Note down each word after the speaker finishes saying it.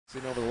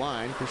Over the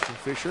line, Christian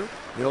Fischer,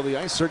 middle of the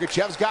ice,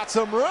 Sergachev's got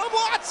some room,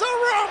 lots of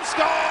room,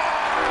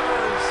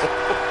 scores!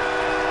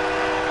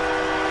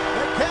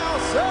 Mikhail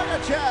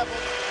Sergachev.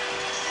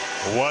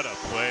 What a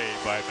play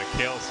by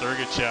Mikhail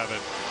Sergachev,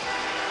 and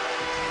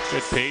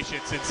good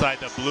patience inside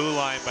the blue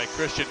line by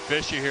Christian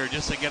Fischer here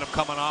just to get him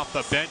coming off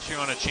the bench here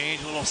on a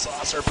change, a little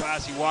saucer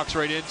pass. He walks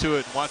right into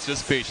it. Watch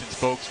this patience,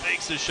 folks.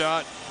 Makes the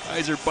shot,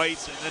 Kaiser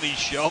bites, and then he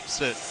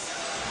shoves it.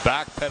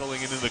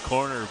 Backpedaling into the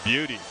corner.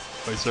 Beauty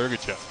by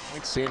Sergachev.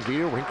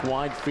 Sanvita, rink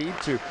wide feed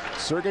to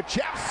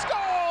Sergachev,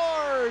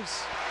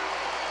 scores!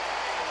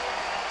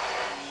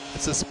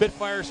 It's the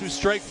Spitfires who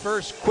strike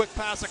first. Quick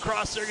pass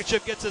across.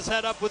 Sergachev gets his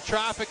head up with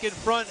traffic in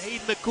front.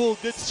 Hayden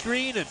McCool, good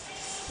screen, and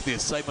the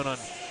excitement on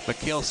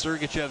Mikhail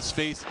Sergachev's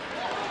face.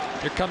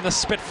 Here come the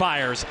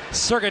Spitfires.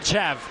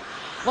 Sergachev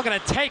looking to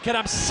take it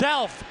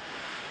himself.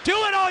 Do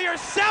it all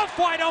yourself,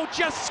 why don't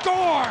you?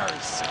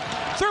 Scores!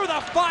 Through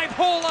the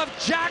 5-hole of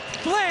Jack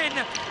Flynn.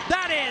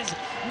 That is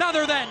none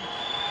other than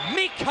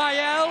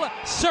Mikhail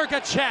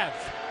Sergachev.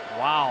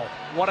 Wow,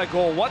 what a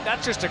goal.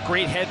 That's just a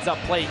great heads-up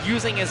play,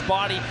 using his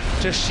body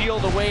to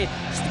shield away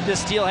the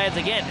steelheads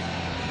again.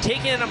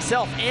 Taking it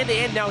himself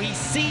end-to-end. Now he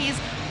sees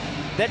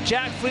that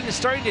Jack Flynn is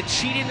starting to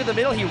cheat into the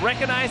middle. He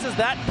recognizes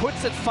that,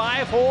 puts it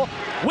 5-hole.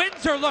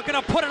 Windsor looking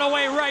to put it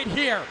away right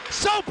here.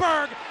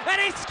 Soberg,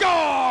 and he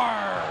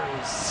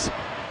scores!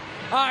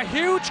 A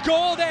huge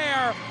goal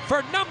there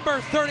for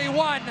number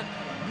 31,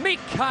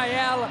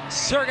 Mikhail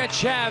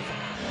Sergachev.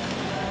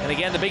 And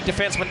again, the big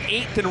defenseman,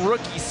 8th in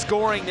rookie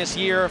scoring this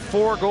year.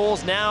 4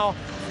 goals now.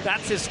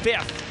 That's his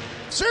 5th.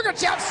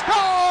 Sergachev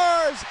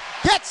scores!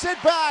 Gets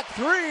it back,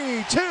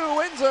 3-2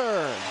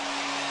 Windsor.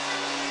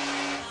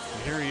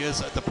 Here he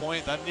is at the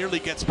point. That nearly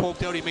gets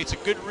poked out. He makes a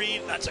good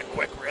read. That's a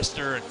quick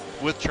wrister, and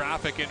with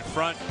traffic in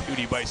front.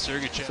 Beauty by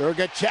Sergachev.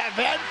 Sergachev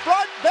in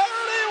front,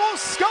 barely will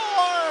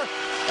score!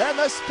 And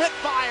the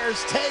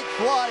Spitfires take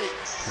flight.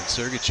 And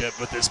Sergachev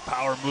with this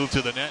power move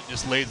to the net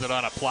just lays it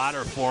on a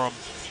platter for him.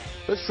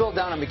 Let's drill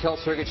down on Mikhail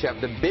Sergachev,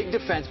 the big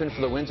defenseman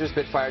for the Windsor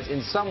Spitfires.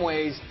 In some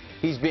ways,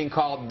 he's being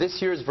called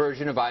this year's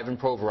version of Ivan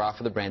Provorov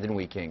for the Brandon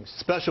Wheat Kings.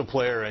 Special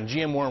player, and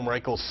GM Warren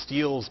Reichel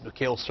steals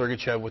Mikhail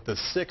Sergachev with the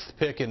 6th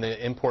pick in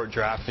the import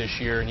draft this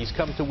year. And he's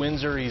come to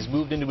Windsor. He's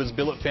moved into his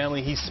billet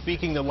family. He's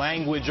speaking the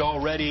language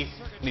already,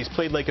 and he's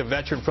played like a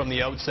veteran from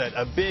the outset.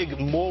 A big,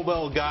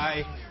 mobile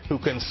guy who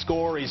can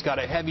score. He's got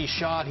a heavy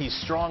shot. He's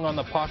strong on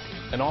the puck.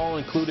 An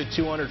all-included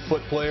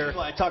 200-foot player.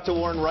 I talked to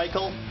Warren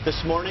Reichel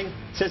this morning.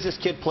 Says this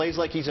kid plays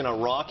like he's in a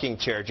rocking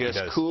chair. Just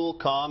cool,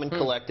 calm, and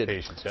collected.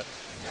 Patience, yeah.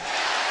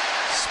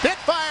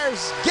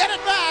 Spitfires get it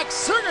back.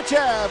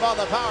 Sergachev on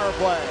the power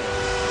play.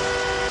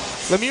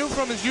 Lemieux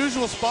from his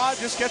usual spot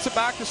just gets it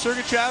back to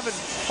Sergachev,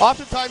 and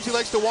oftentimes he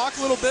likes to walk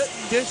a little bit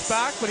and dish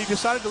back, but he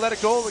decided to let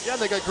it go. Again,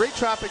 they got great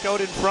traffic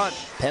out in front.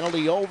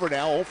 Penalty over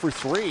now, 0 for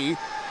 3.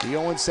 The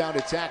Owen Sound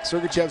attack.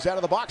 Sergachev's out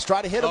of the box,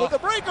 try to hit him with a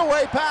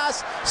breakaway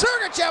pass.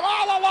 Sergachev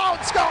all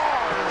alone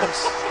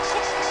scores!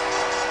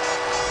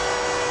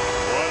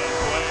 What a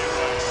play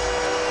by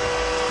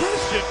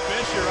Christian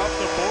Fischer up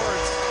the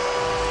boards.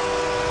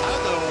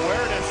 Have the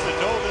awareness to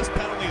know this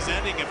penalty's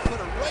ending and put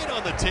it right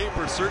on the tape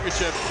for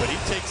Sergachev, but he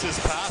takes his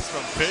pass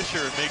from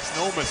Fischer and makes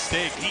no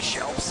mistake. He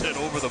shelves it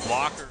over the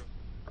blocker.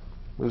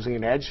 Losing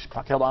an edge,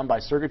 puck held on by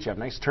Sergachev.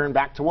 Nice turn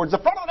back towards the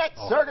front of the net.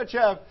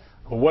 Sergachev.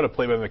 Well, what a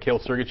play by Mikhail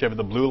Sergachev at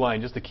the blue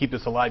line just to keep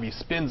this alive. He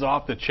spins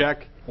off the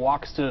check,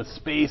 walks to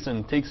space,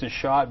 and takes a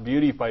shot.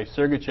 Beauty by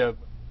Sergachev.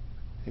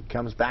 It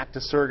comes back to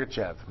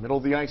Sergachev. Middle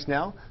of the ice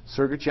now.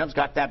 Sergachev's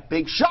got that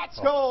big shot.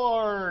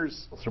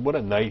 Scores! So what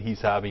a night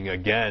he's having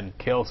again.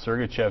 Mikhail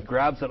Sergachev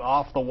grabs it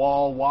off the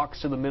wall,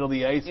 walks to the middle of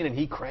the ice, and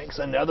he cranks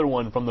another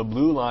one from the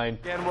blue line.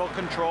 Again, will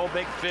control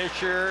Big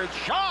Fischer.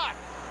 Shot!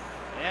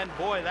 And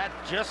boy, that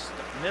just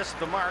missed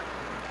the mark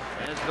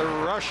as the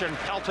Russian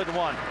pelted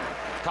one.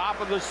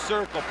 Top of the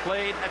circle,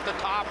 played at the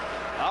top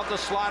of the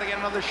slot. Again,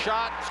 another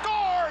shot.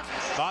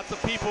 Scores! Lots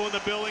of people in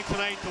the building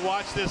tonight to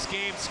watch this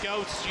game,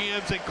 scouts,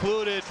 GMs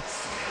included.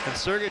 And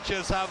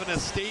Sergachev's having a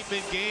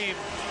statement game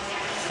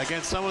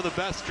against some of the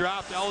best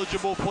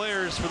draft-eligible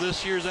players for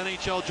this year's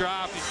NHL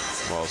draft.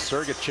 Well,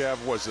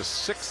 Sergachev was the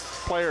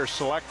 6th player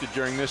selected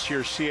during this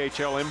year's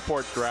CHL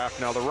import draft.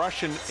 Now, the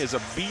Russian is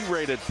a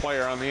B-rated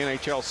player on the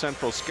NHL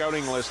Central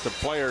scouting list of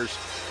players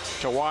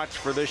to watch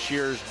for this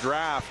year's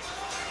draft.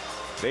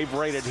 They've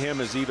rated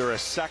him as either a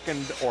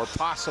 2nd or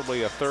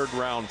possibly a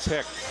 3rd-round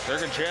pick.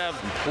 Sergachev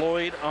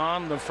employed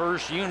on the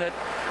first unit.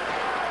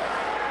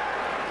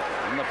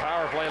 In the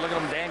power play, look at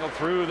him dangle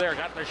through there.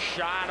 Got the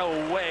shot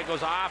away,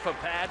 goes off a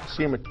pad.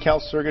 See Mikhail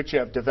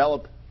Sergachev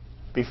develop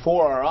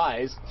before our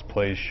eyes. His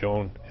play has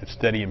shown its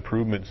steady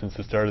improvement since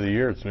the start of the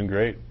year. It's been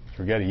great.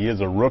 Forget it, he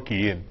is a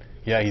rookie, and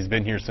yeah, he's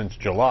been here since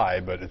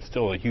July, but it's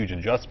still a huge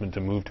adjustment to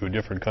move to a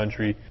different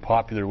country.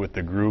 Popular with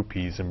the group.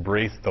 He's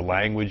embraced the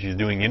language. He's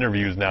doing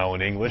interviews now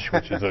in English,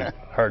 which is a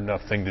hard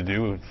enough thing to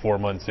do 4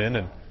 months in,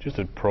 and just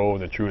a pro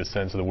in the truest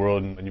sense of the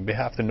word. And you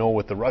have to know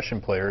with the Russian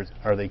players,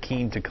 are they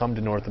keen to come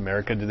to North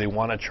America? Do they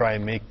want to try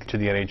and make to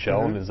the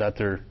NHL? And is that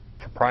their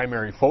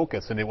primary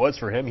focus, and it was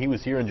for him. He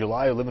was here in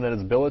July living at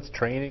his billets,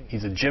 training.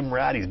 He's a gym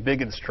rat. He's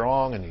big and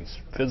strong, and he's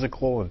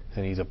physical,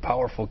 and he's a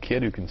powerful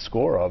kid who can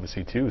score,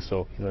 obviously, too.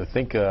 So, I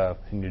think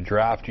in your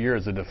draft year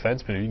as a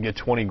defenseman, if you can get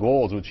 20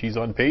 goals, which he's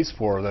on pace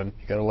for, then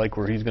you got to like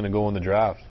where he's going to go in the draft.